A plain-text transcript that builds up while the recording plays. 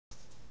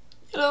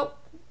know,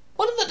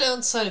 one of the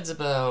downsides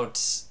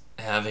about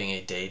having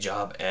a day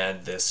job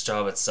and this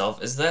job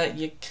itself is that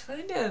you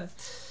kind of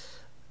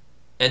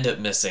end up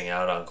missing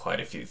out on quite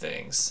a few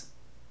things.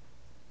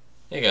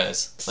 Hey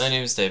guys, my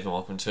name is Dave and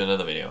welcome to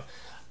another video.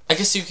 I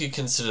guess you could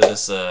consider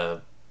this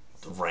a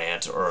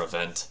rant or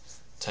event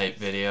type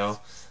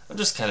video. I'm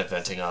just kind of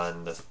venting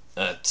on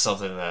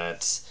something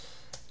that,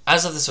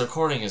 as of this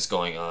recording, is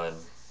going on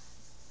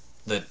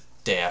the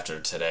day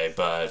after today,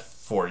 but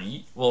for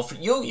you,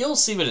 you'll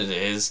see what it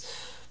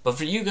is, but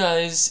for you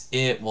guys,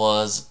 it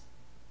was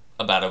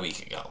about a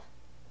week ago.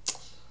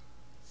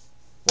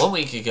 1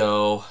 week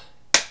ago,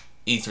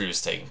 E3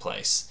 was taking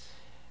place,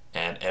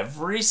 and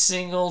every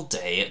single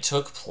day it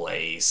took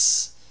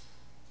place,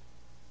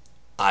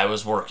 I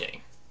was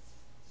working.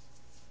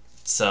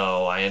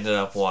 So I ended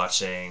up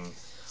watching,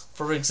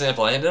 for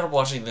example,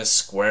 this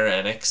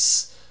Square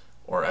Enix,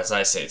 or as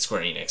I say, it's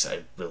Square Enix. I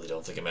really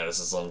don't think it matters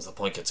as long as the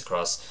point gets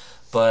across.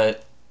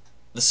 But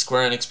the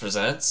Square Enix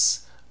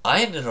Presents,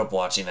 I ended up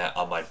watching that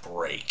on my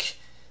break.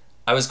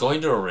 I was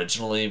going to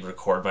originally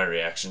record my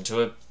reaction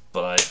to it,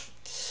 but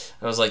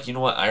I was like, you know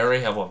what, I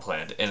already have one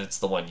planned, and it's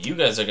the one you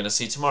guys are going to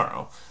see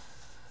tomorrow.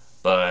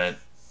 But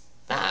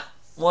that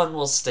one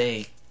will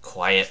stay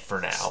quiet for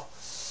now.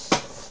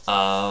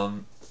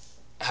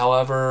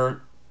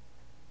 However,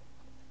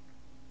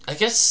 I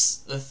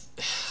guess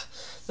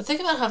the thing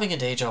about having a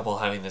day job while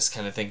having this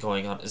kind of thing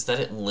going on is that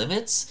it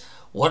limits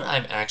what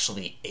I'm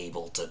actually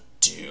able to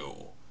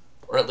do,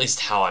 or at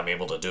least how I'm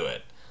able to do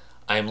it.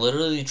 I'm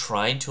literally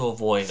trying to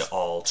avoid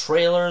all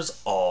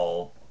trailers,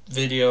 all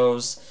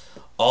videos,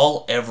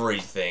 all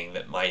everything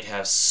that might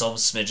have some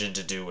smidgen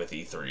to do with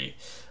E3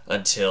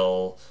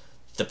 until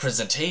the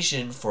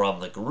presentation from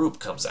the group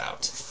comes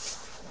out.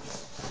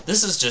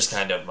 This is just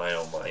kind of my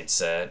own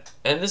mindset,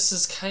 and this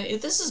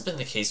has been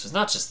the case with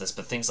not just this,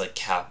 but things like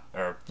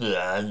I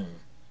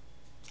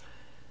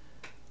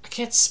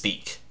can't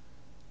speak.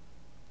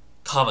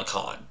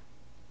 Comic-Con.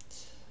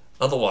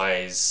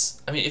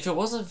 Otherwise, I mean, if it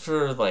wasn't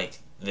for, like,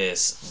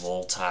 this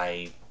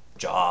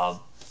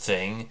multi-job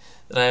thing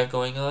that I have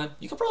going on,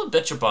 you could probably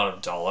bet your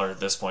bottom dollar at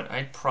this point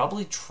I'd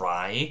probably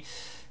try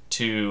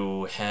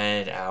to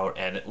head out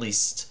and at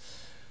least,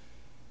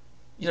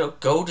 you know,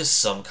 go to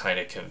some kind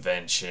of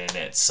convention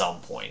at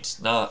some point.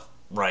 Not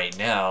right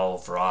now,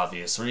 for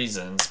obvious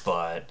reasons,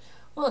 but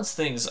once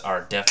things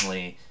are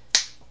definitely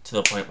to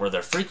the point where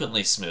they're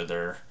frequently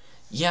smoother,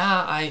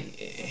 yeah,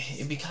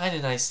 it'd be kind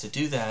of nice to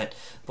do that,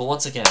 but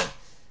once again,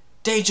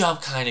 day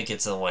job kind of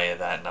gets in the way of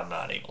that, and I'm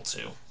not able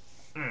to.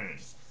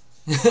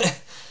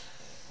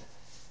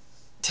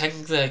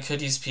 Technically, I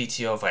could use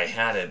PTO if I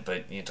had it,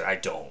 but you know, I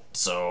don't,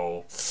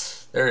 so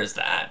there is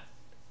that.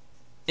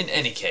 In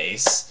any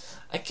case,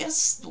 I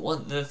guess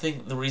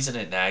the reason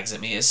it nags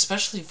at me,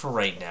 especially for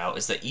right now,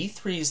 is that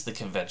E3 is the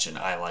convention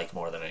I like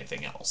more than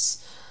anything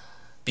else.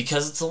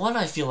 Because it's the one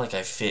I feel like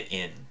I fit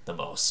in the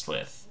most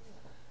with.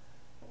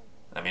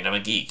 I mean, I'm a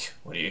geek.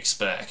 What do you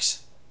expect?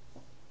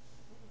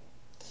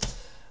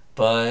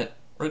 But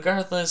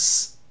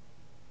regardless,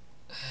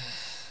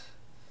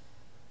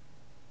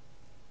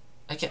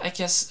 I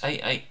guess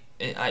I'm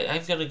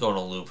gonna go in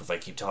a loop if I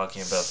keep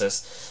talking about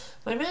this.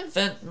 My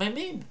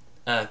main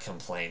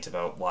complaint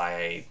about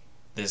why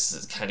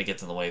this kind of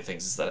gets in the way of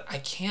things is that I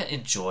can't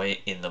enjoy it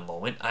in the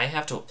moment. I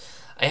have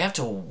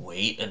to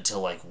wait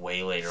until like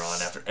way later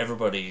on after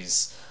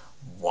everybody's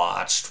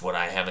watched what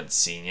I haven't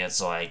seen yet,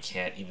 so I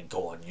can't even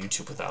go on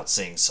YouTube without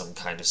seeing some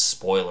kind of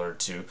spoiler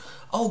to,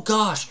 oh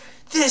gosh,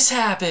 this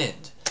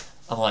happened!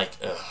 I'm like,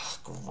 ugh,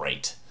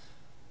 great.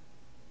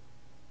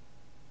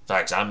 In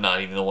fact, I'm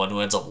not even the one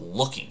who ends up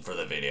looking for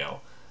the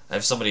video. I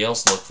have somebody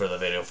else look for the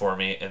video for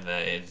me, and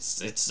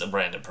it's a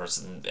random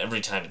person.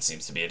 Every time it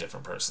seems to be a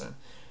different person.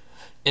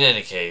 In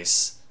any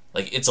case,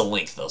 like, it's a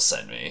link they'll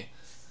send me.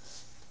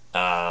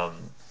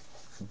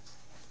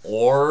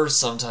 Or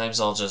sometimes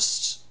I'll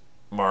just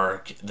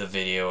mark the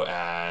video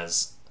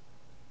as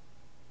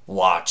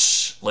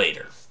watch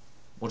later,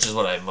 which is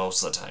what I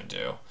most of the time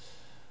do.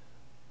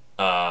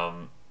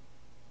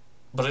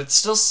 But it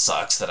still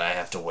sucks that I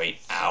have to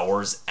wait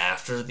hours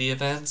after the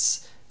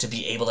events to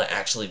be able to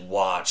actually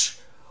watch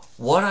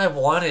what I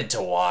wanted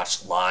to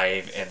watch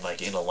live and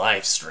like in a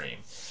live stream.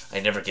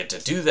 I never get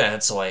to do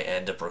that, so I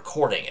end up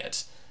recording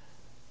it.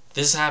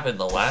 This happened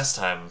the last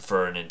time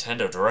for a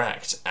Nintendo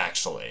Direct,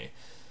 actually.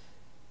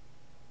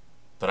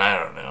 But I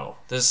don't know.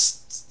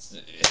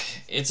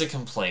 It's a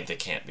complaint that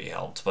can't be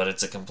helped, but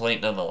it's a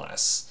complaint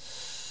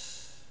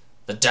nonetheless.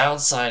 The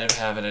downside of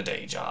having a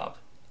day job.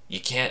 You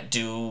can't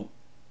do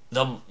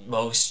the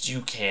most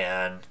you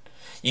can.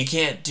 You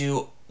can't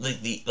do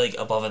like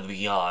above and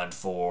beyond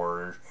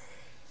for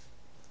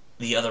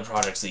the other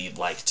projects that you'd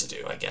like to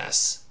do, I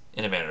guess,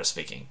 in a manner of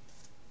speaking.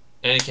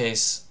 In any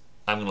case,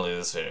 I'm going to leave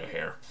this video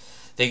here.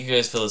 Thank you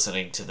guys for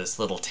listening to this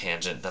little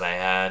tangent that I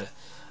had.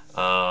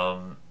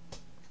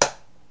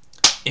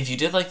 If you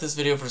did like this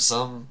video for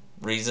some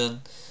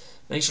reason,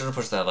 make sure to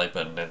push that like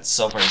button, and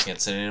so far you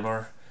can't say it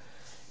anymore.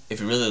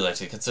 If you really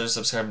liked it, consider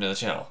subscribing to the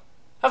channel.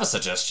 I have a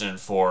suggestion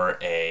for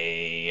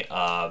a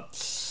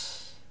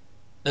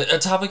a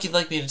topic you'd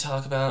like me to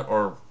talk about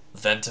or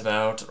vent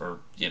about, or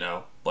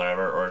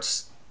whatever, or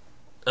just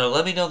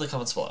let me know in the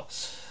comments below.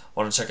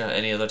 Want to check out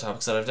any other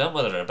topics that I've done,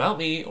 whether they're about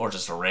me or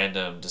just a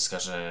random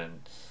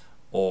discussion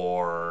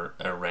or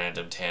a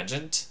random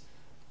tangent?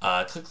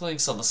 Click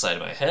links on the side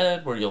of my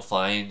head where you'll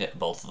find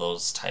both of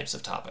those types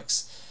of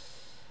topics.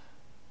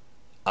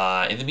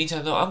 In the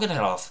meantime, though, I'm going to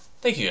head off.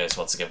 Thank you guys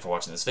once again for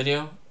watching this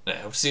video, and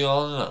I hope to see you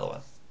all in another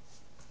one.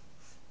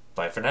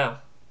 Bye for now.